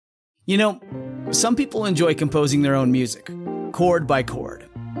You know, some people enjoy composing their own music, chord by chord,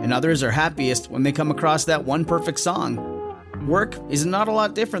 and others are happiest when they come across that one perfect song. Work is not a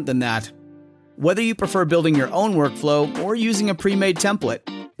lot different than that. Whether you prefer building your own workflow or using a pre-made template,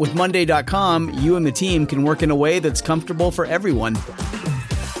 with Monday.com, you and the team can work in a way that's comfortable for everyone.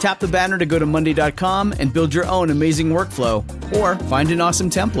 Tap the banner to go to Monday.com and build your own amazing workflow, or find an awesome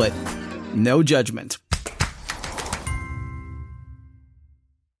template. No judgment.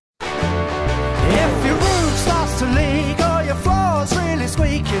 If your roof starts to leak or your floor's really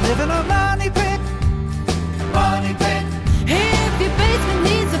squeak, you live in a money pit. Money pit. If your basement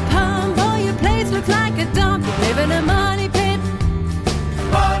needs a pump or your place looks like a dump, you live in a money pit.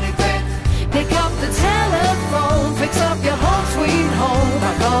 Money pit. Pick up the telephone, fix up your home sweet home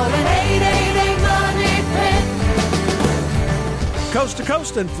by calling 888 Money Pit. Coast to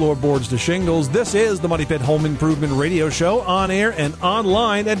coast and floorboards to shingles, this is the Money Pit Home Improvement Radio Show, on air and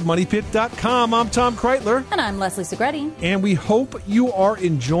online at MoneyPit.com. I'm Tom Kreitler. And I'm Leslie Segretti. And we hope you are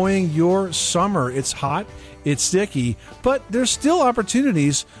enjoying your summer. It's hot, it's sticky, but there's still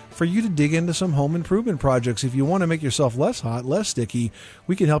opportunities for you to dig into some home improvement projects. If you want to make yourself less hot, less sticky,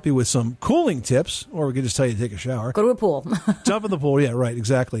 we can help you with some cooling tips, or we can just tell you to take a shower. Go to a pool. Jump in the pool. Yeah, right,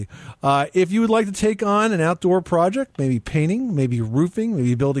 exactly. If you would like to take on an outdoor project, maybe painting, maybe roofing,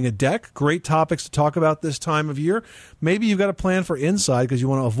 maybe building a deck, great topics to talk about this time of year. Maybe you've got a plan for inside because you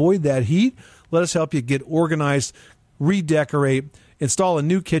want to avoid that heat. Let us help you get organized, redecorate, install a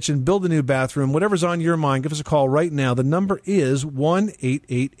new kitchen, build a new bathroom, whatever's on your mind. Give us a call right now. The number is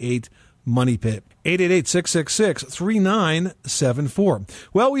 1-888-MONEYPIT. 888-666-3974.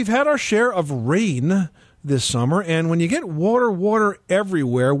 Well, we've had our share of rain this summer, and when you get water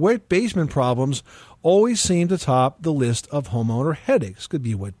everywhere, wet basement problems always seem to top the list of homeowner headaches. Could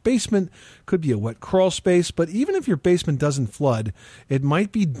be a wet basement, could be a wet crawl space, but even if your basement doesn't flood, it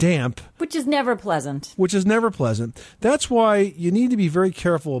might be damp. Which is never pleasant. That's why you need to be very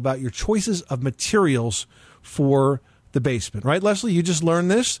careful about your choices of materials for the basement, right? Leslie, you just learned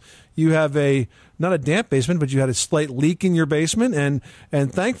this. You have not a damp basement, but you had a slight leak in your basement, and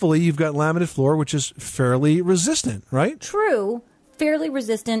thankfully you've got laminate floor, which is fairly resistant, right? True. Fairly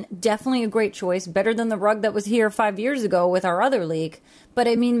resistant, definitely a great choice, better than the rug that was here 5 years ago with our other leak. But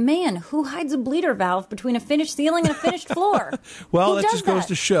I mean, man, who hides a bleeder valve between a finished ceiling and a finished floor? Well, that just goes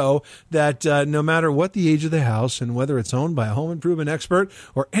to show that no matter what the age of the house and whether it's owned by a home improvement expert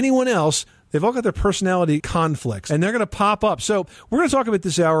or anyone else, they've all got their personality conflicts, and they're going to pop up. So we're going to talk about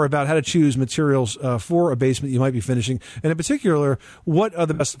this hour about how to choose materials for a basement you might be finishing, and in particular, what are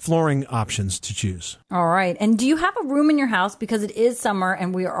the best flooring options to choose. All right. And do you have a room in your house, because it is summer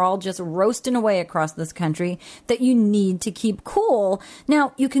and we are all just roasting away across this country, that you need to keep cool?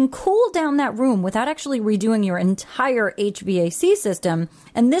 Now, you can cool down that room without actually redoing your entire HVAC system.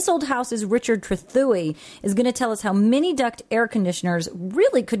 And This Old House's Richard Trethewey is going to tell us how Mini-Duct air conditioners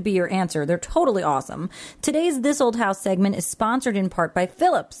really could be your answer. They're totally awesome. Today's This Old House segment is sponsored in part by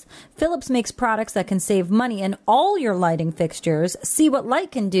Philips. Philips makes products that can save money in all your lighting fixtures. See what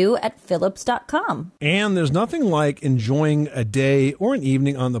light can do at Philips.com. And there's nothing like enjoying a day or an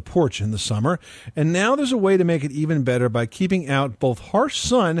evening on the porch in the summer. And now there's a way to make it even better by keeping out both harsh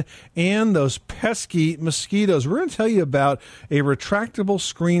sun and those pesky mosquitoes. We're going to tell you about a retractable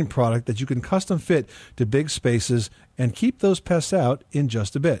screen product that you can custom fit to big spaces and keep those pests out in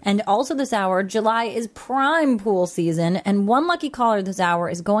just a bit. And also this hour, July is prime pool season, and one lucky caller this hour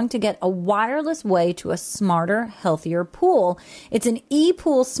is going to get a wireless way to a smarter, healthier pool. It's an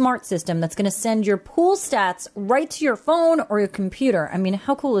ePool smart system that's going to send your pool stats right to your phone or your computer. I mean,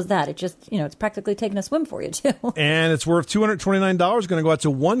 how cool is that? It just, it's practically taking a swim for you, too. And it's worth $229. Going to go out to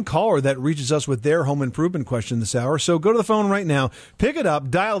one caller that reaches us with their home improvement question this hour. So go to the phone right now, pick it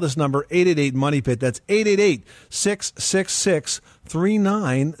up, dial this number, 888-MONEYPIT. That's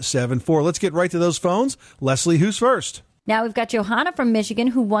 888-666-3974. Let's get right to those phones. Leslie, who's first? Now we've got Johanna from Michigan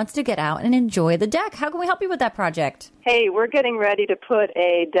who wants to get out and enjoy the deck. How can we help you with that project? Hey, we're getting ready to put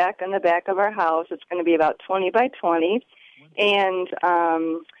a deck on the back of our house. It's going to be about 20 by 20. And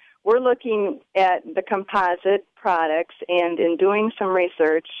we're looking at the composite products. And in doing some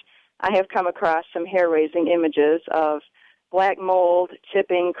research, I have come across some hair-raising images of black mold,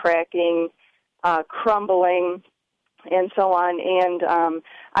 chipping, cracking, crumbling, and so on. And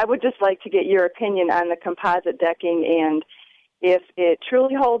I would just like to get your opinion on the composite decking and if it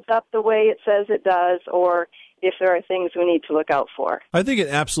truly holds up the way it says it does, or if there are things we need to look out for. I think it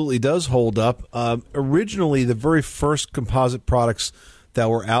absolutely does hold up. Originally, the very first composite products that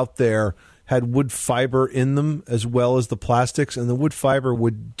were out there had wood fiber in them as well as the plastics, and the wood fiber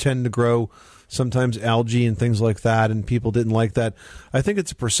would tend to grow sometimes algae and things like that, and people didn't like that. I think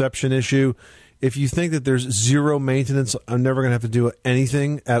it's a perception issue. If you think that there's zero maintenance, I'm never going to have to do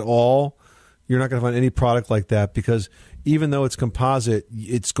anything at all, you're not going to find any product like that, because even though it's composite,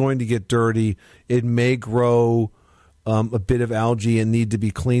 it's going to get dirty. It may grow a bit of algae and need to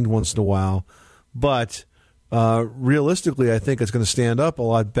be cleaned once in a while. But realistically, I think it's going to stand up a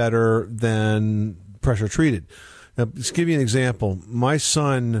lot better than pressure treated. Now, just give you an example. My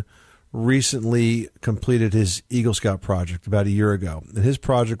son recently completed his Eagle Scout project about a year ago. And his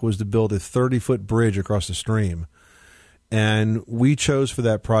project was to build a 30-foot bridge across the stream. And we chose for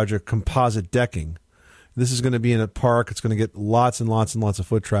that project composite decking. This is going to be in a park. It's going to get lots and lots and lots of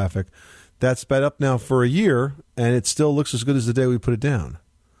foot traffic. That's been up now for a year, and it still looks as good as the day we put it down.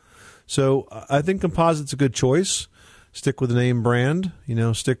 So I think composite's a good choice. Stick with the name brand.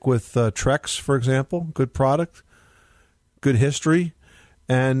 Stick with Trex, for example. Good product, good history.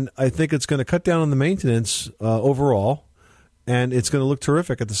 And I think it's going to cut down on the maintenance overall, and it's going to look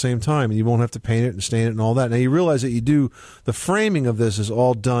terrific at the same time. And you won't have to paint it and stain it and all that. Now, you realize that the framing of this is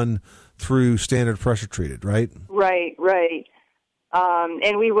all done through standard pressure treated, right? Right.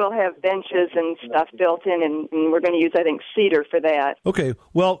 And we will have benches and stuff built in, and we're going to use, I think, cedar for that. Okay.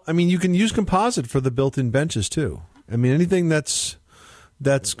 Well, you can use composite for the built-in benches, too. Anything that's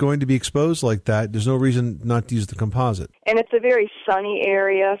going to be exposed like that, there's no reason not to use the composite. And it's a very sunny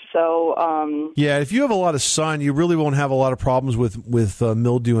area, so... Yeah, if you have a lot of sun, you really won't have a lot of problems with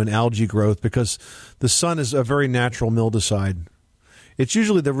mildew and algae growth, because the sun is a very natural mildewcide. It's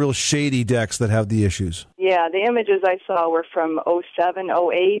usually the real shady decks that have the issues. Yeah, the images I saw were from 07,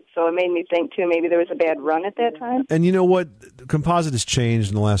 08, so it made me think, too, maybe there was a bad run at that time. And you know what? Composite has changed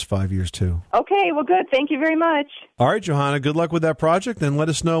in the last 5 years, too. Okay, well, good. Thank you very much. All right, Johanna, good luck with that project, and let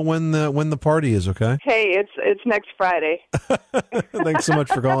us know when the party is, okay? Hey, it's next Friday. Thanks so much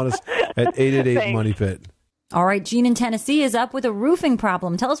for calling us at 888 Money Pit. All right, Gene in Tennessee is up with a roofing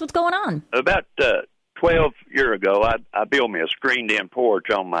problem. Tell us what's going on. About 12 years ago, I built me a screened-in porch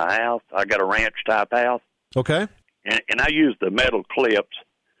on my house. I got a ranch-type house. Okay. And I used the metal clips,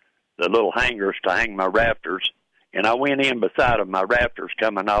 the little hangers, to hang my rafters. And I went in beside of my rafters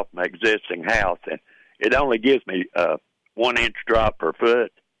coming off my existing house, and it only gives me 1 inch drop per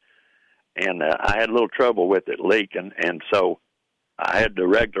foot. And I had a little trouble with it leaking, and so I had the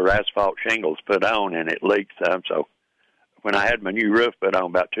regular asphalt shingles put on, and it leaked some. So when I had my new roof put on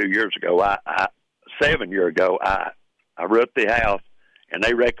about 2 years ago, 7 years ago, I roofed the house, and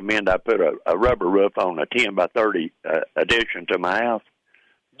they recommend I put a rubber roof on a 10 by 30 addition to my house,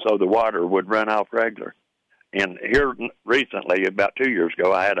 so the water would run off regular. And here recently, about 2 years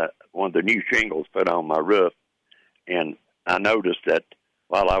ago, I had one of the new shingles put on my roof, and I noticed that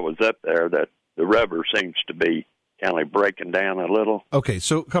while I was up there that the rubber seems to be kind of breaking down a little. Okay,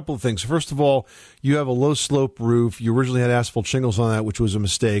 so a couple of things. First of all, you have a low slope roof. You originally had asphalt shingles on that, which was a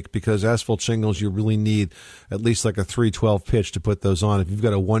mistake, because asphalt shingles, you really need at least like a 312 pitch to put those on. If you've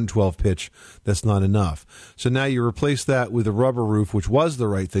got a 112 pitch, that's not enough. So now you replace that with a rubber roof, which was the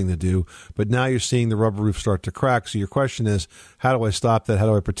right thing to do, but now you're seeing the rubber roof start to crack. So your question is, how do I stop that? How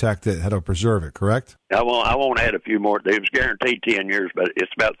do I protect it? How do I preserve it, correct? I won't add a few more. It was guaranteed 10 years, but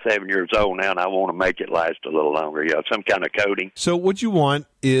it's about 7 years old now, and I want to make it last a little longer. Some kind of coating. So what you want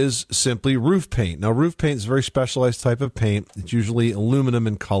is simply roof paint. Now, roof paint is a very specialized type of paint. It's usually aluminum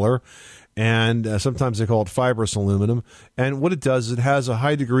in color, and sometimes they call it fibrous aluminum. And what it does is it has a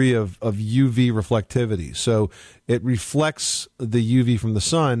high degree of UV reflectivity. So it reflects the UV from the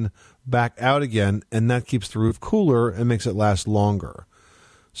sun back out again, and that keeps the roof cooler and makes it last longer.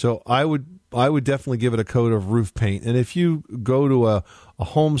 So I would definitely give it a coat of roof paint. And if you go to a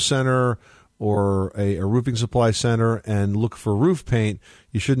home center or a roofing supply center and look for roof paint,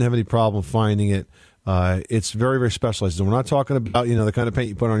 you shouldn't have any problem finding it. It's very, very specialized. And we're not talking about, the kind of paint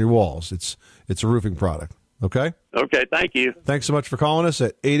you put on your walls. It's a roofing product. Okay? Okay, thank you. Thanks so much for calling us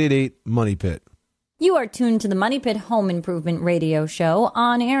at 888 Money Pit. You are tuned to the Money Pit Home Improvement Radio Show,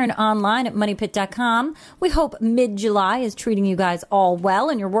 on air and online at moneypit.com. We hope mid-July is treating you guys all well,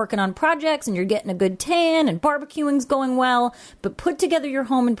 and you're working on projects, and you're getting a good tan, and barbecuing's going well. But put together your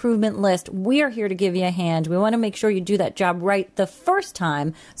home improvement list. We are here to give you a hand. We want to make sure you do that job right the first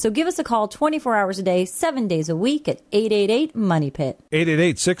time. So give us a call 24 hours a day, 7 days a week at 888-MONEY-PIT.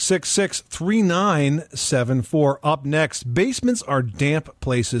 888-666-3974. Up next, basements are damp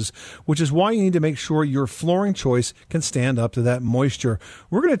places, which is why you need to make sure your flooring choice can stand up to that moisture.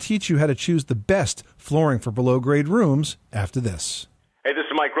 We're going to teach you how to choose the best flooring for below grade rooms after this. Hey, this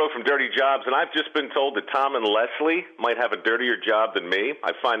is Mike Rowe from Dirty Jobs, and I've just been told that Tom and Leslie might have a dirtier job than me. I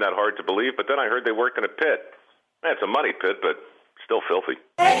find that hard to believe, but then I heard they work in a pit. It's a money pit, but still filthy.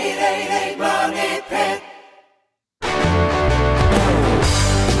 888 Money Pit.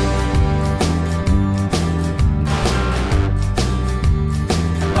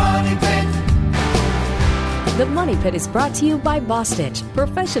 Money Pit. The Money Pit is brought to you by Bostitch,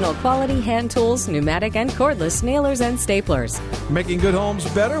 professional quality hand tools, pneumatic and cordless nailers and staplers. Making good homes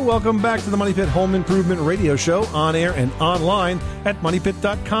better. Welcome back to the Money Pit Home Improvement Radio Show, on air and online at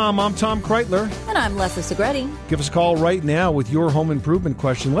moneypit.com. I'm Tom Kreitler. And I'm Leslie Segretti. Give us a call right now with your home improvement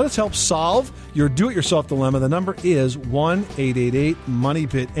question. Let us help solve your do-it-yourself dilemma. The number is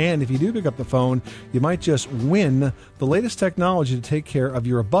 1-888-MONEY-PIT. And if you do pick up the phone, you might just win the latest technology to take care of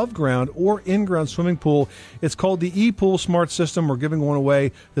your above-ground or in-ground swimming pool. It's called the ePool Smart System. We're giving one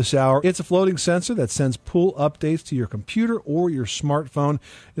away this hour. It's a floating sensor that sends pool updates to your computer or your smartphone.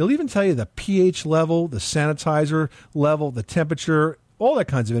 It'll even tell you the pH level, the sanitizer level, the temperature, all that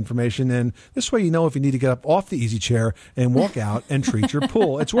kinds of information. And this way you know if you need to get up off the easy chair and walk out and treat your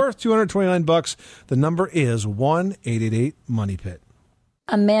pool. It's worth $229. The number is 1-888-MONEY-PIT.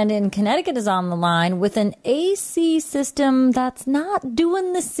 Amanda in Connecticut is on the line with an AC system that's not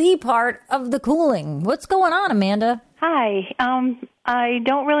doing the C part of the cooling. What's going on, Amanda? Hi. I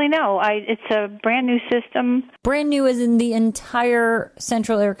don't really know. It's a brand new system. Brand new as in the entire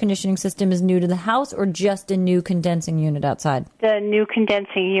central air conditioning system is new to the house, or just a new condensing unit outside? The new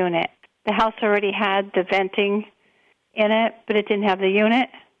condensing unit. The house already had the venting in it, but it didn't have the unit.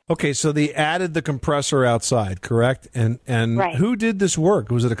 Okay, so they added the compressor outside, correct? And right. Who did this work?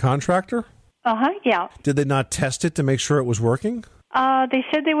 Was it a contractor? Yeah. Did they not test it to make sure it was working? They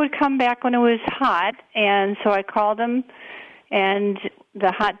said they would come back when it was hot, and so I called them and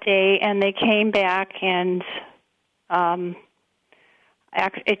the hot day, and they came back, and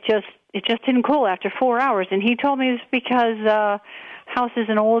it just didn't cool after 4 hours. And he told me it was because house is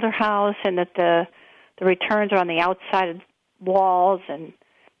an older house, and that the returns are on the outside of walls, and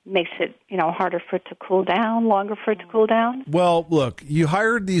makes it, harder for it to cool down, longer for it to cool down. Well, look, you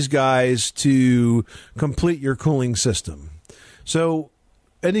hired these guys to complete your cooling system. So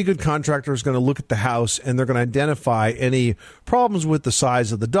any good contractor is going to look at the house, and they're going to identify any problems with the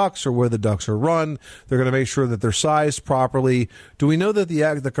size of the ducts or where the ducts are run. They're going to make sure that they're sized properly. Do we know that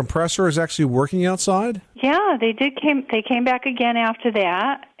the compressor is actually working outside? Yeah, they did. They came back again after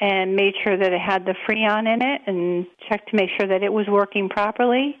that and made sure that it had the Freon in it and checked to make sure that it was working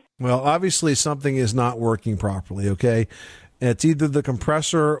properly. Well, obviously something is not working properly, okay? It's either the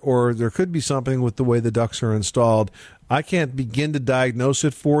compressor or there could be something with the way the ducts are installed. I can't begin to diagnose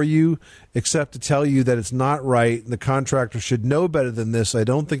it for you except to tell you that it's not right. The contractor should know better than this. I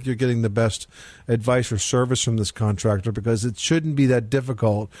don't think you're getting the best advice or service from this contractor, because it shouldn't be that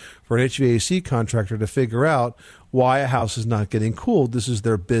difficult for an HVAC contractor to figure out why a house is not getting cooled. This is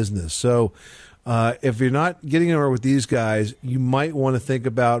their business. So if you're not getting anywhere with these guys, you might want to think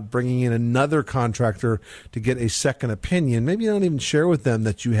about bringing in another contractor to get a second opinion. Maybe you don't even share with them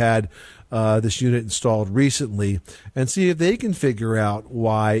that you had this unit installed recently, and see if they can figure out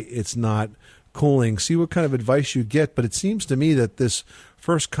why it's not cooling. See what kind of advice you get. But it seems to me that this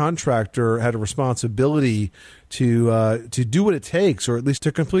first contractor had a responsibility to do what it takes, or at least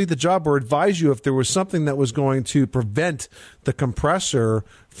to complete the job, or advise you if there was something that was going to prevent the compressor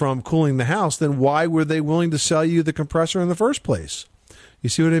from cooling the house. Then why were they willing to sell you the compressor in the first place? You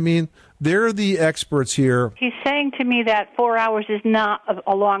see what I mean? They're the experts here. He's saying to me that 4 hours is not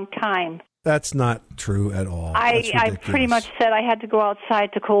a long time. That's not true at all. I pretty much said I had to go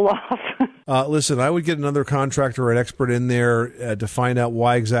outside to cool off. Listen, I would get another contractor or an expert in there to find out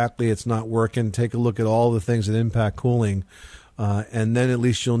why exactly it's not working. Take a look at all the things that impact cooling. And then at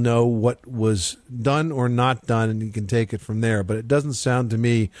least you'll know what was done or not done, and you can take it from there. But it doesn't sound to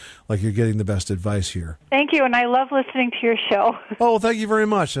me like you're getting the best advice here. Thank you, and I love listening to your show. Oh, thank you very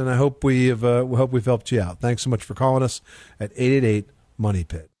much, and I hope we've helped you out. Thanks so much for calling us at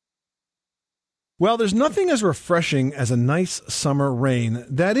 888-MONEY-PIT. Well, there's nothing as refreshing as a nice summer rain.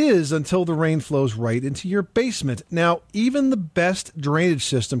 That is, until the rain flows right into your basement. Now, even the best drainage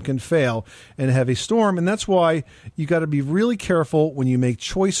system can fail in a heavy storm, and that's why you got to be really careful when you make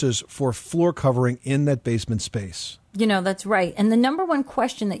choices for floor covering in that basement space. That's right. And the number one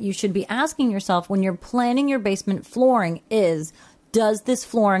question that you should be asking yourself when you're planning your basement flooring is, does this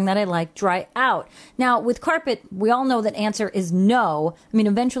flooring that I like dry out? Now, with carpet, we all know that answer is no. I mean,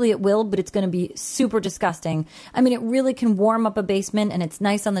 eventually it will, but it's going to be super disgusting. I mean, it really can warm up a basement, and it's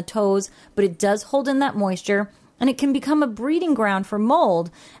nice on the toes, but it does hold in that moisture, and it can become a breeding ground for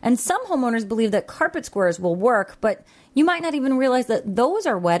mold. And some homeowners believe that carpet squares will work, but you might not even realize that those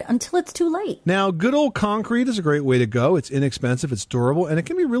are wet until it's too late. Now, good old concrete is a great way to go. It's inexpensive, it's durable, and it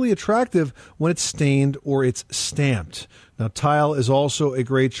can be really attractive when it's stained or it's stamped. Now, tile is also a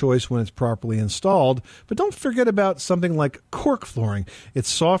great choice when it's properly installed, but don't forget about something like cork flooring. It's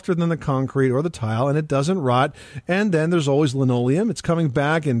softer than the concrete or the tile, and it doesn't rot. And then there's always linoleum. It's coming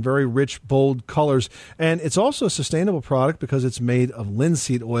back in very rich, bold colors. And it's also a sustainable product because it's made of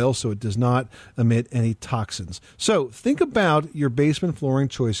linseed oil, so it does not emit any toxins. So think about your basement flooring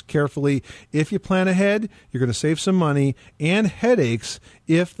choice carefully. If you plan ahead, you're going to save some money and headaches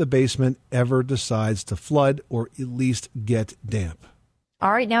if the basement ever decides to flood or at least get damp.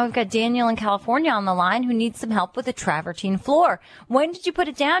 All right, now we've got Daniel in California on the line who needs some help with a travertine floor. When did you put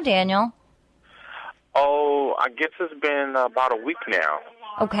it down, Daniel? Oh, I guess it's been about a week now.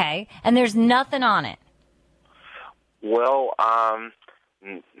 Okay, and there's nothing on it? Well,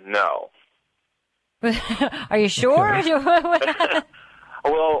 no. Are you sure? Okay.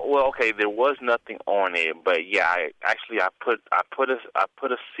 Well, okay. There was nothing on it, but yeah, I put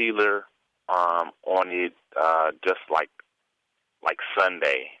a sealer on it just like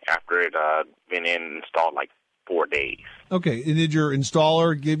Sunday after it been installed like 4 days. Okay, and did your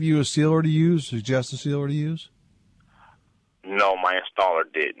installer give you a sealer to use? Suggest a sealer to use? No, my installer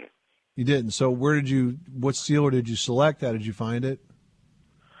didn't. You didn't. So what sealer did you select? How did you find it?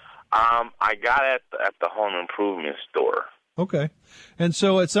 I got it at the home improvement store. Okay. And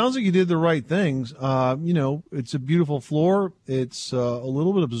so it sounds like you did the right things. It's a beautiful floor. It's a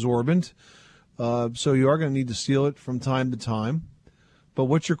little bit absorbent. So you are going to need to seal it from time to time. But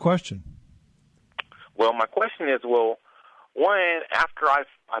what's your question? Well, my question is, one, after I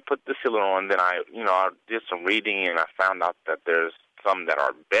put the sealer on, then I did some reading and I found out that there's some that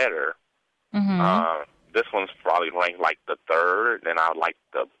are better. Mm-hmm. This one's probably ranked like the third, and I would like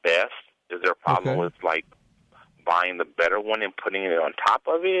the best. Is there a problem with like buying the better one and putting it on top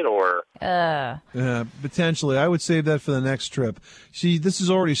of it, or? Potentially. I would save that for the next trip. See, this is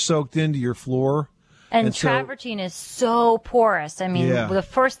already soaked into your floor. And travertine is so porous. I mean, the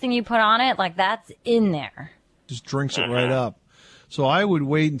first thing you put on it, like that's in there. Just drinks it right up. So I would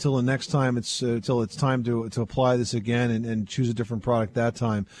wait until the next time until it's time to apply this again and choose a different product that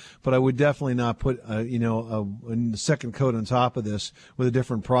time. But I would definitely not put a second coat on top of this with a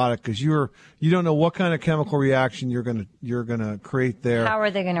different product because you don't know what kind of chemical reaction you're gonna create there. How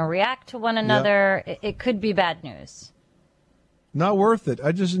are they going to react to one another? Yep. It could be bad news. Not worth it.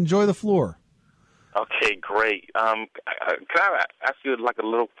 I just enjoy the floor. Okay, great. Can I ask you like a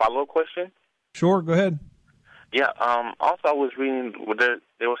little follow-up question? Sure, go ahead. Yeah. Also, I was reading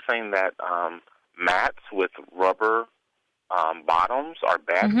they were saying that mats with rubber bottoms are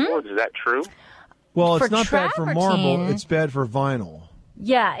bad for it. Is that true? Well, it's for not bad for marble. It's bad for vinyl.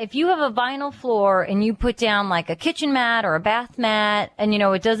 Yeah, if you have a vinyl floor and you put down like a kitchen mat or a bath mat and,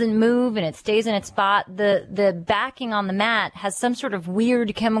 it doesn't move and it stays in its spot, the backing on the mat has some sort of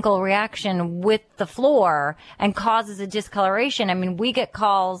weird chemical reaction with the floor and causes a discoloration. I mean, we get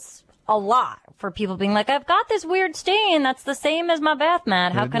calls a lot for people being like, I've got this weird stain that's the same as my bath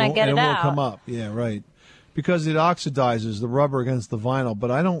mat. How can I get it out? It won't come up. Yeah, right. Because it oxidizes the rubber against the vinyl, but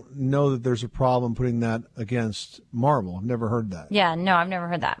I don't know that there's a problem putting that against marble. I've never heard that. Yeah, no, I've never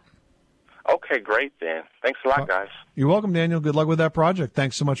heard that. Okay, great then. Thanks a lot, guys. You're welcome, Daniel. Good luck with that project.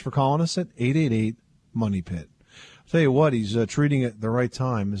 Thanks so much for calling us at 888-MONEY-PIT. I'll tell you what, he's treating it the right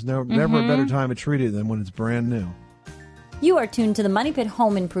time. There's never a better time to treat it than when it's brand new. You are tuned to the Money Pit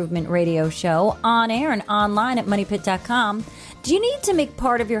Home Improvement Radio Show on air and online at moneypit.com. Do you need to make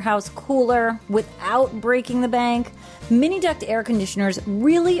part of your house cooler without breaking the bank? Mini-Duct air conditioners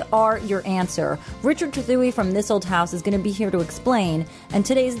really are your answer. Richard Trethewey from This Old House is going to be here to explain. And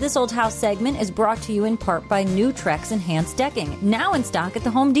today's This Old House segment is brought to you in part by New Trex Enhanced Decking, now in stock at the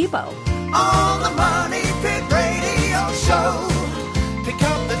Home Depot. On the Money Pit Radio Show, pick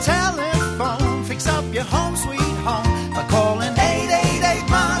up the telephone, fix up your home sweet home by calling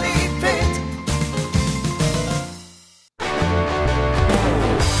 888-MONEY-PIT.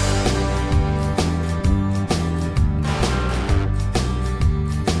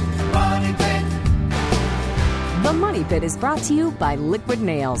 The Money Pit is brought to you by Liquid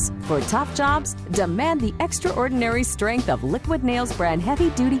Nails. For tough jobs, demand the extraordinary strength of Liquid Nails brand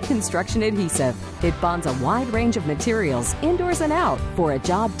heavy-duty construction adhesive. It bonds a wide range of materials, indoors and out, for a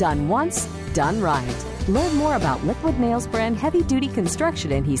job done once, done right. Learn more about Liquid Nails brand heavy-duty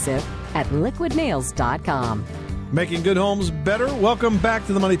construction adhesive at liquidnails.com. Making good homes better. Welcome back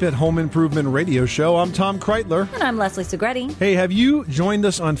to the Money Pit Home Improvement Radio Show. I'm Tom Kreitler. And I'm Leslie Segretti. Hey, have you joined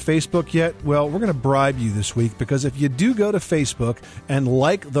us on Facebook yet? Well, we're going to bribe you this week because if you do go to Facebook and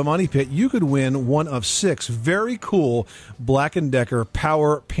like the Money Pit, you could win one of 6 very cool Black & Decker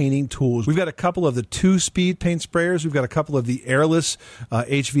power painting tools. We've got a couple of the 2-speed paint sprayers. We've got a couple of the airless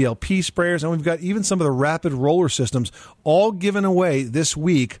HVLP sprayers. And we've got even some of the rapid roller systems all given away this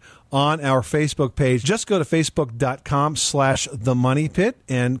week on our Facebook page. Just go to facebook.com/themoneypit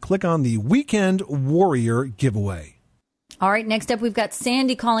and click on the Weekend Warrior giveaway. All right, next up we've got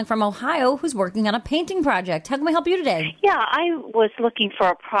Sandy calling from Ohio who's working on a painting project. How can we help you today? Yeah, I was looking for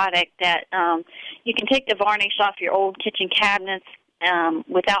a product that you can take the varnish off your old kitchen cabinets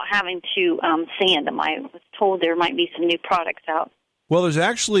without having to sand them. I was told there might be some new products out. Well, there's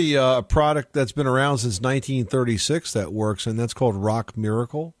actually a product that's been around since 1936 that works, and that's called Rock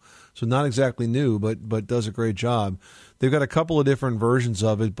Miracle. So not exactly new, but does a great job. They've got a couple of different versions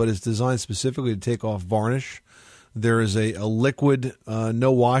of it, but it's designed specifically to take off varnish. There is a liquid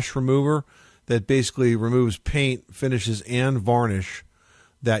no-wash remover that basically removes paint, finishes, and varnish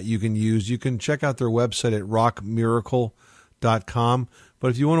that you can use. You can check out their website at rockmiracle.com.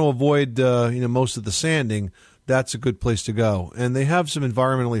 But if you want to avoid most of the sanding, that's a good place to go. And they have some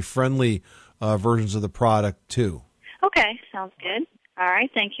environmentally friendly versions of the product, too. Okay, sounds good. All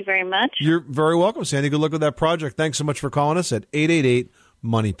right, thank you very much. You're very welcome, Sandy. Good luck with that project. Thanks so much for calling us at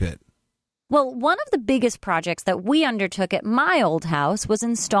 888-MONEY-PIT. Well, one of the biggest projects that we undertook at my old house was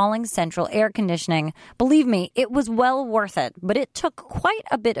installing central air conditioning. Believe me, it was well worth it, but it took quite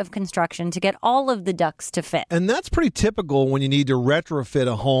a bit of construction to get all of the ducts to fit. And that's pretty typical when you need to retrofit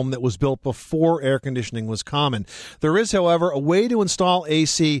a home that was built before air conditioning was common. There is, however, a way to install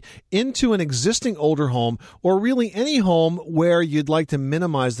AC into an existing older home, or really any home where you'd like to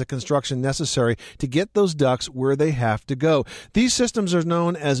minimize the construction necessary to get those ducts where they have to go. These systems are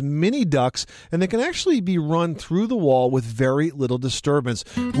known as Mini-Ducts, and they can actually be run through the wall with very little disturbance.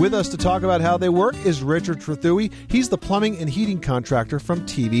 With us to talk about how they work is Richard Trethewey. He's the plumbing and heating contractor from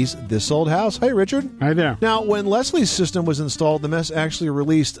TV's This Old House. Hi, Richard. Hi there. Now, when Leslie's system was installed, the mess actually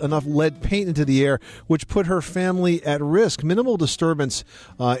released enough lead paint into the air, which put her family at risk. Minimal disturbance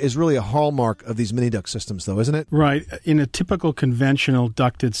is really a hallmark of these Mini-Duct systems, though, isn't it? Right. In a typical conventional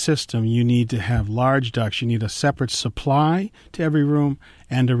ducted system, you need to have large ducts. You need a separate supply to every room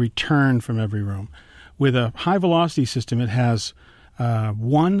and a return from every room. With a high-velocity system, it has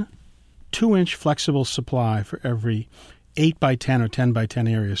one 2-inch flexible supply for every 8 by 10 or 10 by 10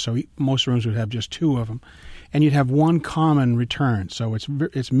 area. So most rooms would have just 2 of them. And you'd have one common return, so it's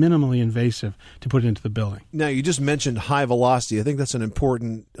minimally invasive to put into the building. Now, you just mentioned high velocity. I think that's an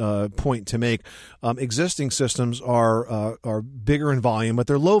important point to make. Existing systems are bigger in volume, but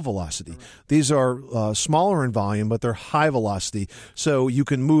they're low velocity. These are smaller in volume, but they're high velocity, so you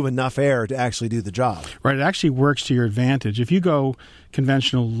can move enough air to actually do the job. Right, it actually works to your advantage. If you go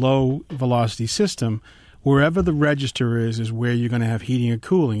conventional low velocity system, wherever the register is where you're going to have heating or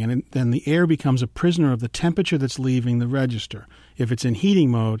cooling, and then the air becomes a prisoner of the temperature that's leaving the register. If it's in heating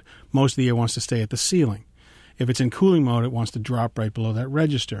mode, most of the air wants to stay at the ceiling. If it's in cooling mode, it wants to drop right below that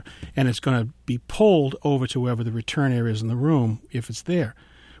register, and it's going to be pulled over to wherever the return air is in the room if it's there.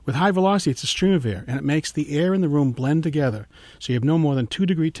 With high velocity, it's a stream of air, and it makes the air in the room blend together, so you have no more than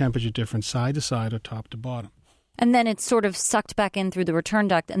 2-degree temperature difference side to side or top to bottom. And then it's sort of sucked back in through the return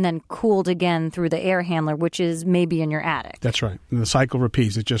duct and then cooled again through the air handler, which is maybe in your attic. That's right. And the cycle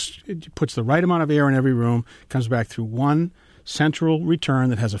repeats. It puts the right amount of air in every room, comes back through one central return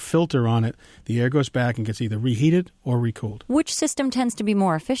that has a filter on it. The air goes back and gets either reheated or recooled. Which system tends to be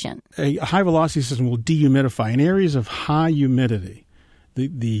more efficient? A high-velocity system will dehumidify. In areas of high humidity,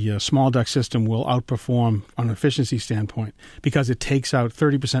 the small duct system will outperform on an efficiency standpoint because it takes out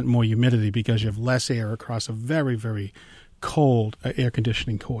 30% more humidity because you have less air across a very, very cold air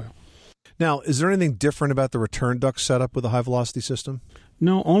conditioning coil. Now, is there anything different about the return duct setup with a high-velocity system?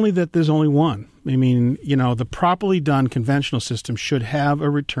 No, only that there's only one. I mean, the properly done conventional system should have a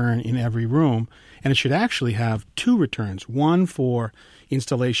return in every room, and it should actually have 2 returns, one for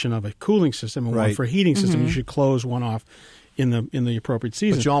installation of a cooling system and one for a heating system. You should close one off in the appropriate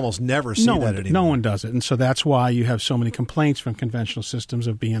season. But you almost never see that anymore. No one does it. And so that's why you have so many complaints from conventional systems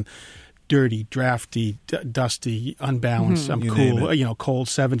of being dirty, drafty, dusty, unbalanced. I'm cool, cold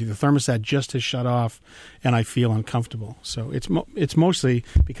 70. The thermostat just has shut off and I feel uncomfortable. So it's mostly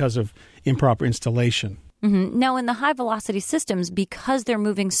because of improper installation. Mm-hmm. Now, in the high-velocity systems, because they're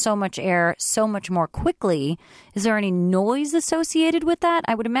moving so much air so much more quickly, is there any noise associated with that?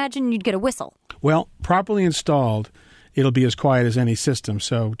 I would imagine you'd get a whistle. Well, properly installed, it'll be as quiet as any system.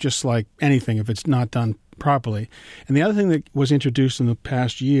 So just like anything, if it's not done properly. And the other thing that was introduced in the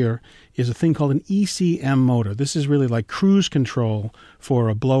past year is a thing called an ECM motor. This is really like cruise control for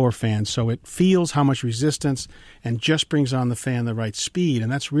a blower fan. So it feels how much resistance and just brings on the fan the right speed.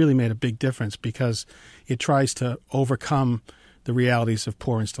 And that's really made a big difference because it tries to overcome the realities of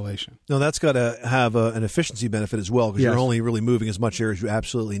poor installation. No, that's got to have an efficiency benefit as well because you're only really moving as much air as you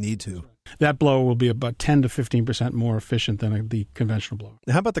absolutely need to. That blower will be about 10 to 15% more efficient than the conventional blower.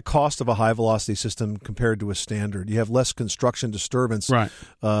 Now, how about the cost of a high-velocity system compared to a standard? You have less construction disturbance. Right.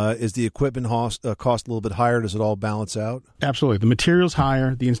 Is the equipment cost a little bit higher? Does it all balance out? Absolutely. The material's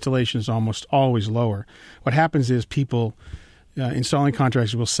higher. The installation is almost always lower. What happens is people, installing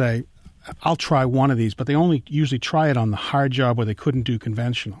contractors will say, I'll try one of these, but they only usually try it on the hard job where they couldn't do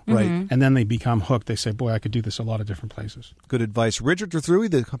conventional. Right. And then they become hooked. They say, boy, I could do this a lot of different places. Good advice. Richard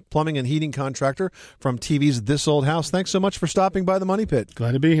Terthrui, the plumbing and heating contractor from TV's This Old House. Thanks so much for stopping by the Money Pit.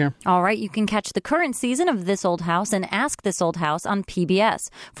 Glad to be here. All right, you can catch the current season of This Old House and Ask This Old House on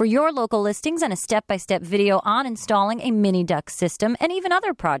PBS. For your local listings and a step-by-step video on installing a Mini-Duct system and even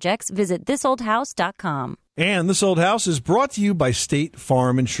other projects, visit thisoldhouse.com. And This Old House is brought to you by State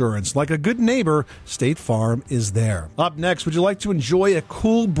Farm Insurance. Like a good neighbor, State Farm is there. Up next, would you like to enjoy a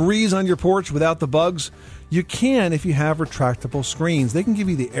cool breeze on your porch without the bugs? You can if you have retractable screens. They can give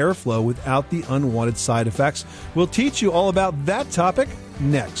you the airflow without the unwanted side effects. We'll teach you all about that topic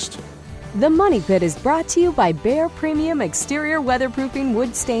next. The Money Pit is brought to you by Behr Premium Exterior Weatherproofing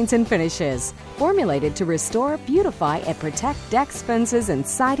Wood Stains and Finishes. Formulated to restore, beautify, and protect decks, fences, and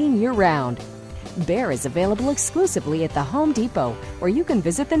siding year-round. Behr is available exclusively at the Home Depot, or you can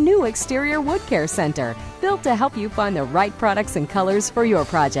visit the new Exterior Wood Care Center, built to help you find the right products and colors for your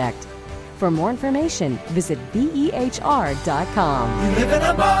project. For more information, visit BEHR.com. You live in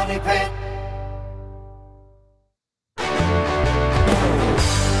a money pit.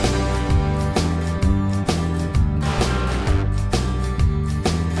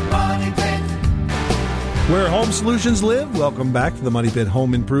 Where home solutions live, welcome back to the Money Pit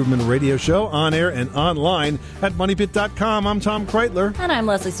Home Improvement Radio Show, on air and online at MoneyPit.com. I'm Tom Kreitler. And I'm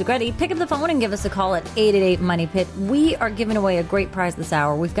Leslie Segretti. Pick up the phone and give us a call at 888-MONEY-PIT. We are giving away a great prize this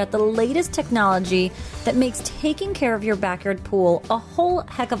hour. We've got the latest technology that makes taking care of your backyard pool a whole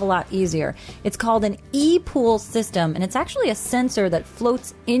heck of a lot easier. It's called an e-pool system, and it's actually a sensor that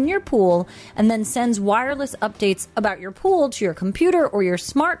floats in your pool and then sends wireless updates about your pool to your computer or your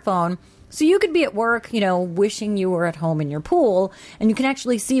smartphone. So you could be at work, wishing you were at home in your pool, and you can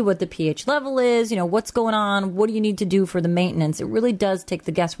actually see what the pH level is, what's going on, what do you need to do for the maintenance. It really does take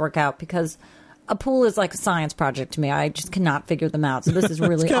the guesswork out because a pool is like a science project to me. I just cannot figure them out. So this is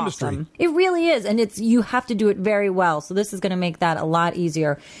really awesome. It really is, and you have to do it very well. So this is going to make that a lot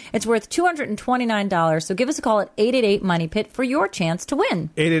easier. It's worth $229. So give us a call at 888-MONEY-PIT for your chance to win.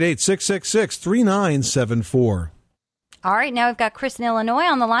 888-666-3974. All right, now we've got Chris in Illinois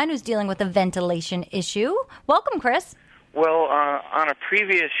on the line who's dealing with a ventilation issue. Welcome, Chris. Well, on a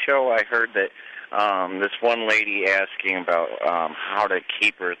previous show, I heard that this one lady asking about how to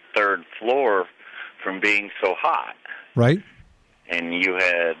keep her third floor from being so hot. Right. And you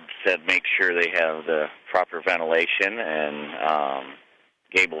had said make sure they have the proper ventilation and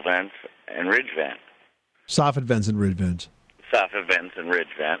gable vents and ridge vent. Soffit vents and ridge vents. Soffit vents and ridge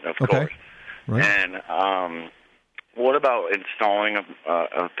vent, of Okay. course. Right. And what about installing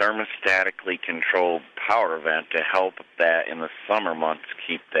a thermostatically controlled power vent to help that in the summer months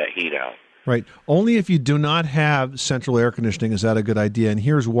keep that heat out? Right. Only if you do not have central air conditioning is that a good idea. And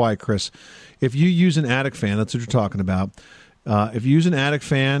here's why, Chris. If you use an attic fan, that's what you're talking about. If you use an attic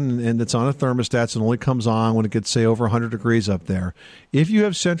fan and it's on a thermostat, so it only comes on when it gets, say, over 100 degrees up there. If you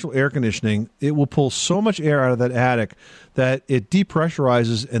have central air conditioning, it will pull so much air out of that attic that it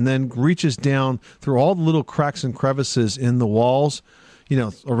depressurizes and then reaches down through all the little cracks and crevices in the walls,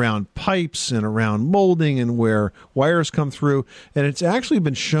 around pipes and around molding and where wires come through. And it's actually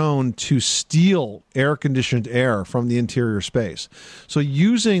been shown to steal air-conditioned air from the interior space. So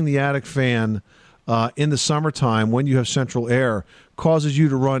using the attic fan in the summertime when you have central air causes you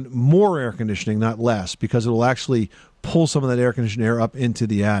to run more air conditioning, not less, because it will actually pull some of that air conditioned air up into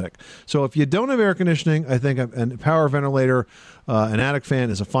the attic. So if you don't have air conditioning, I think a power ventilator, an attic fan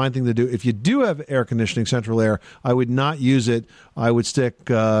is a fine thing to do. If you do have air conditioning, central air, I would not use it. I would stick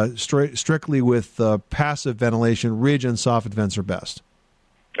strictly with passive ventilation. Ridge and soffit vents are best.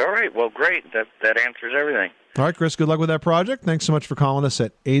 All right. Well, great. That answers everything. All right, Chris, good luck with that project. Thanks so much for calling us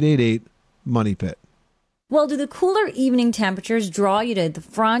at 888-MONEY-PIT. Well, do the cooler evening temperatures draw you to the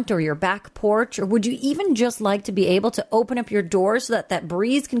front or your back porch? Or would you even just like to be able to open up your doors so that that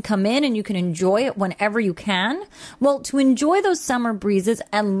breeze can come in and you can enjoy it whenever you can? Well, to enjoy those summer breezes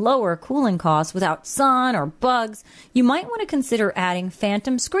and lower cooling costs without sun or bugs, you might want to consider adding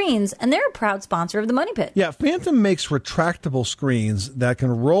Phantom screens, and they're a proud sponsor of the Money Pit. Yeah, Phantom makes retractable screens that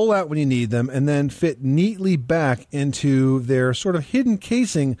can roll out when you need them and then fit neatly back into their sort of hidden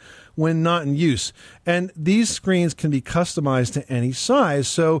casing when not in use. And these screens can be customized to any size,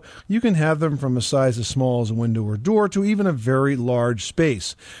 so you can have them from a size as small as a window or door to even a very large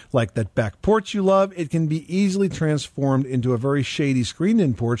space. Like that back porch you love, it can be easily transformed into a very shady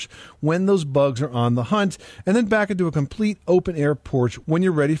screened-in porch when those bugs are on the hunt, and then back into a complete open-air porch when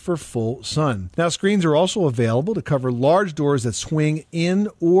you're ready for full sun. Now, screens are also available to cover large doors that swing in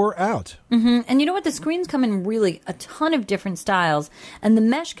or out. Mm-hmm. And you know what? The screens come in really a ton of different styles, and the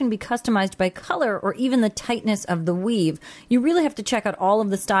mesh can be customized by color or even the tightness of the weave. You really have to check out all of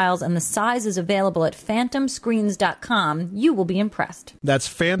the styles and the sizes available at phantomscreens.com. You will be impressed. That's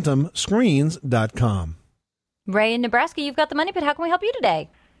phantomscreens.com. Ray in Nebraska, you've got the Money Pit. How can we help you today?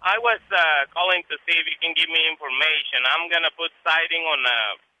 I was calling to see if you can give me information. I'm going to put siding on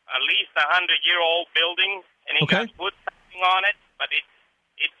at least a 100-year-old building, and it got wood siding on it, but the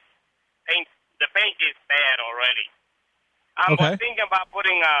paint is bad already. I was thinking about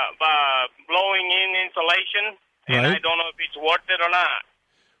putting blowing in insulation, and I don't know if it's worth it or not.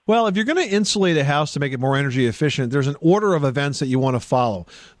 Well, if you're going to insulate a house to make it more energy efficient, there's an order of events that you want to follow.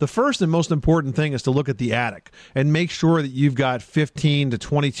 The first and most important thing is to look at the attic and make sure that you've got 15 to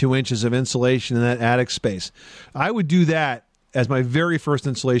 22 inches of insulation in that attic space. I would do that as my very first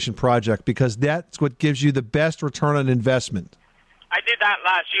insulation project because that's what gives you the best return on investment. I did that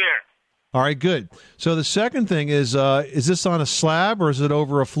last year. All right, good. So the second thing is this on a slab or is it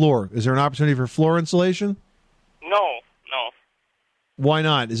over a floor? Is there an opportunity for floor insulation? No. Why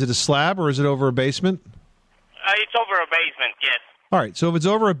not? Is it a slab or is it over a basement? It's over a basement, yes. All right, so if it's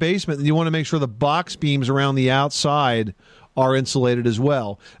over a basement, then you want to make sure the box beams around the outside are insulated as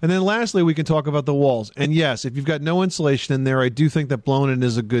well. And then lastly, we can talk about the walls. And yes, if you've got no insulation in there, I do think that blown in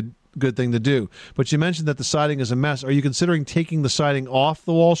is a good thing to do. But you mentioned that the siding is a mess. Are you considering taking the siding off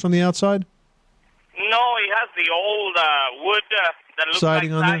the walls from the outside? No, it has the old wood that looks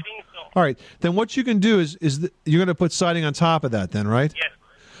siding like on siding. there? All right. Then what you can do is you're going to put siding on top of that then, right?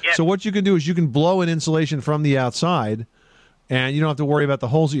 Yes. So what you can do is you can blow in insulation from the outside, and you don't have to worry about the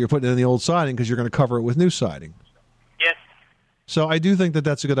holes that you're putting in the old siding because you're going to cover it with new siding. Yes. So I do think that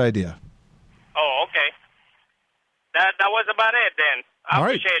that's a good idea. Oh, okay. That was about it then. I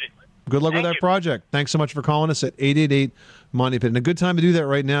appreciate it. Good luck with that project. Thanks so much for calling us at 888-MONEY-PIT. And a good time to do that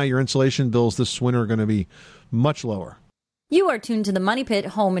right now. Your insulation bills this winter are going to be much lower. You are tuned to the Money Pit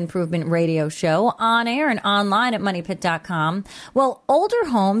Home Improvement Radio Show, on air and online at moneypit.com. Well, older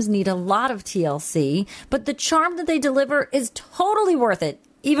homes need a lot of TLC, but the charm that they deliver is totally worth it,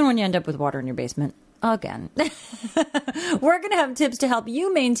 even when you end up with water in your basement. Again. We're going to have tips to help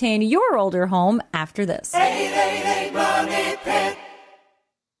you maintain your older home after this. 888 Money Pit.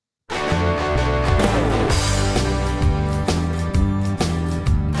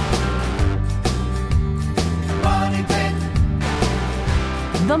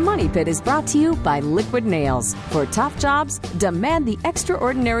 The Money Pit is brought to you by Liquid Nails. For tough jobs, demand the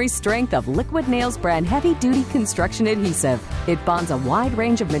extraordinary strength of Liquid Nails brand heavy-duty construction adhesive. It bonds a wide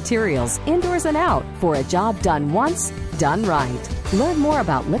range of materials, indoors and out, for a job done once, done right. Learn more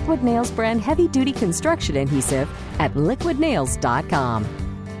about Liquid Nails brand heavy-duty construction adhesive at liquidnails.com.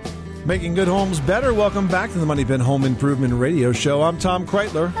 Making good homes better. Welcome back to the Money Pit Home Improvement Radio Show. I'm Tom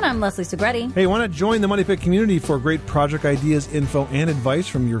Kreitler. And I'm Leslie Segretti. Hey, want to join the Money Pit community for great project ideas, info, and advice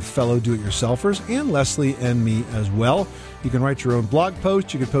from your fellow do-it-yourselfers and Leslie and me as well. You can write your own blog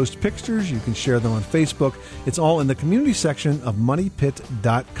post. You can post pictures. You can share them on Facebook. It's all in the community section of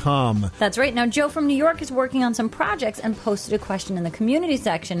moneypit.com. That's right. Now, Joe from New York is working on some projects and posted a question in the community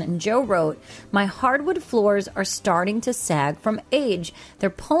section. And Joe wrote, "My hardwood floors are starting to sag from age.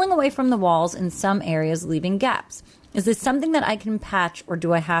 They're pulling away from the walls in some areas, leaving gaps. Is this something that I can patch, or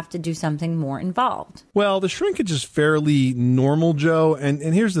do I have to do something more involved?" Well, the shrinkage is fairly normal, Joe. And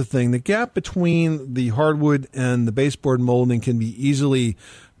here's the thing. The gap between the hardwood and the baseboard molding can be easily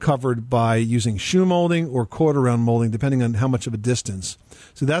covered by using shoe molding or quarter-round molding, depending on how much of a distance.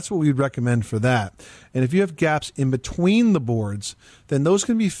 So that's what we would recommend for that. And if you have gaps in between the boards, then those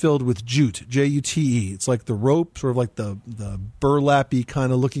can be filled with jute, J-U-T-E. It's like the rope, sort of like the burlappy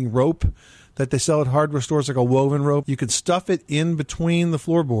kind of looking rope that they sell at hardware stores, like a woven rope. You can stuff it in between the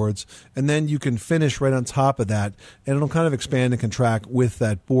floorboards, and then you can finish right on top of that, and it'll kind of expand and contract with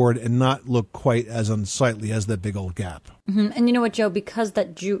that board and not look quite as unsightly as that big old gap. Mm-hmm. And you know what, Joe? Because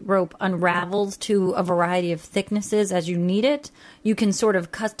that jute rope unravels to a variety of thicknesses as you need it, you can sort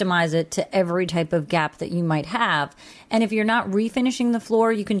of customize it to every type of gap that you might have. And if you're not refinishing the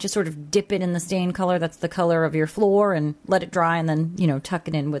floor, you can just sort of dip it in the stain color. That's the color of your floor, and let it dry, and then, tuck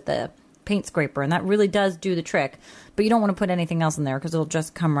it in with the paint scraper. And that really does do the trick. But you don't want to put anything else in there because it'll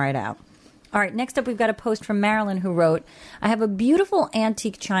just come right out. All right, next up, we've got a post from Marilyn who wrote, I have a beautiful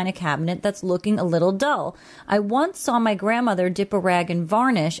antique china cabinet that's looking a little dull. I once saw my grandmother dip a rag in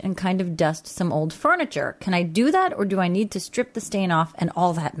varnish and kind of dust some old furniture. Can I do that, or do I need to strip the stain off and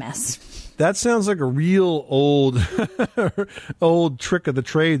all that mess? That sounds like a real old trick of the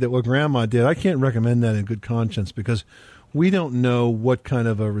trade that what Grandma did. I can't recommend that in good conscience because we don't know what kind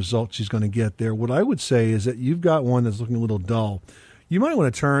of a result she's going to get there. What I would say is that you've got one that's looking a little dull. You might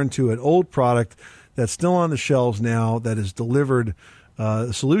want to turn to an old product that's still on the shelves now that has delivered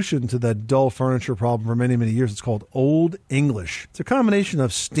a solution to that dull furniture problem for many, many years. It's called Old English. It's a combination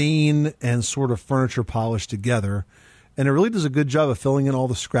of stain and sort of furniture polish together, and it really does a good job of filling in all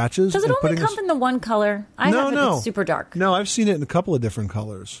the scratches. Does it only come in the one color? I have it. It's super dark. No, I've seen it in a couple of different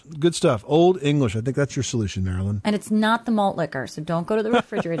colors. Good stuff. Old English. I think that's your solution, Marilyn. And it's not the malt liquor, so don't go to the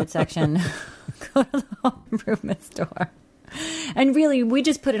refrigerated section. Go to the home improvement store. And really, we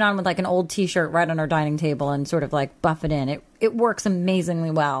just put it on with like an old T-shirt right on our dining table and sort of like buff it in. It works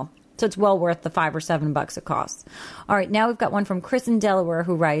amazingly well. So it's well worth the $5 or $7 it costs. All right, now we've got one from Chris in Delaware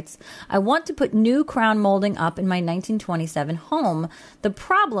who writes, I want to put new crown molding up in my 1927 home. The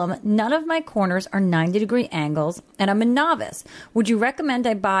problem, none of my corners are 90-degree angles, and I'm a novice. Would you recommend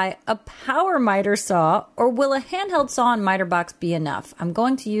I buy a power miter saw, or will a handheld saw and miter box be enough? I'm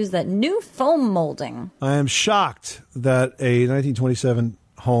going to use that new foam molding. I am shocked that a 1927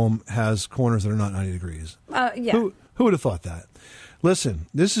 home has corners that are not 90 degrees. Yeah. Who would have thought that? Listen,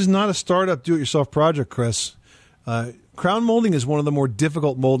 this is not a startup do-it-yourself project, Chris. Crown molding is one of the more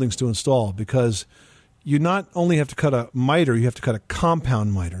difficult moldings to install because you not only have to cut a miter, you have to cut a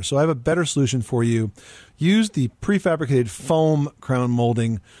compound miter. So I have a better solution for you. Use the prefabricated foam crown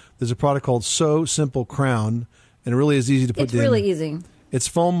molding. There's a product called So Simple Crown, and it really is easy to put in. It's really easy. It's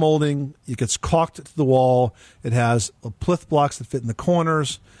foam molding. It gets caulked to the wall. It has plinth blocks that fit in the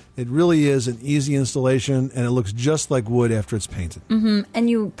corners. It really is an easy installation, and it looks just like wood after it's painted. Mm-hmm. And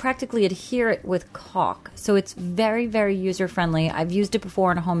you practically adhere it with caulk. So it's very, very user-friendly. I've used it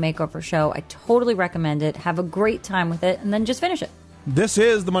before in a home makeover show. I totally recommend it. Have a great time with it, and then just finish it. This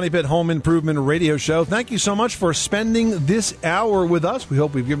is the Money Pit Home Improvement Radio Show. Thank you so much for spending this hour with us. We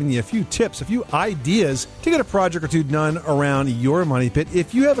hope we've given you a few tips, a few ideas to get a project or two done around your Money Pit.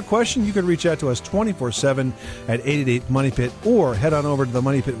 If you have a question, you can reach out to us 24/7 at 888-MONEY-PIT, or head on over to the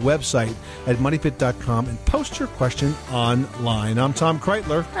Money Pit website at moneypit.com and post your question online. I'm Tom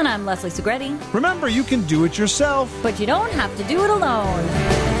Kreitler. And I'm Leslie Segretti. Remember, you can do it yourself, but you don't have to do it alone.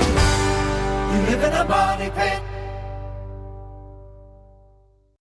 You live in a Money Pit.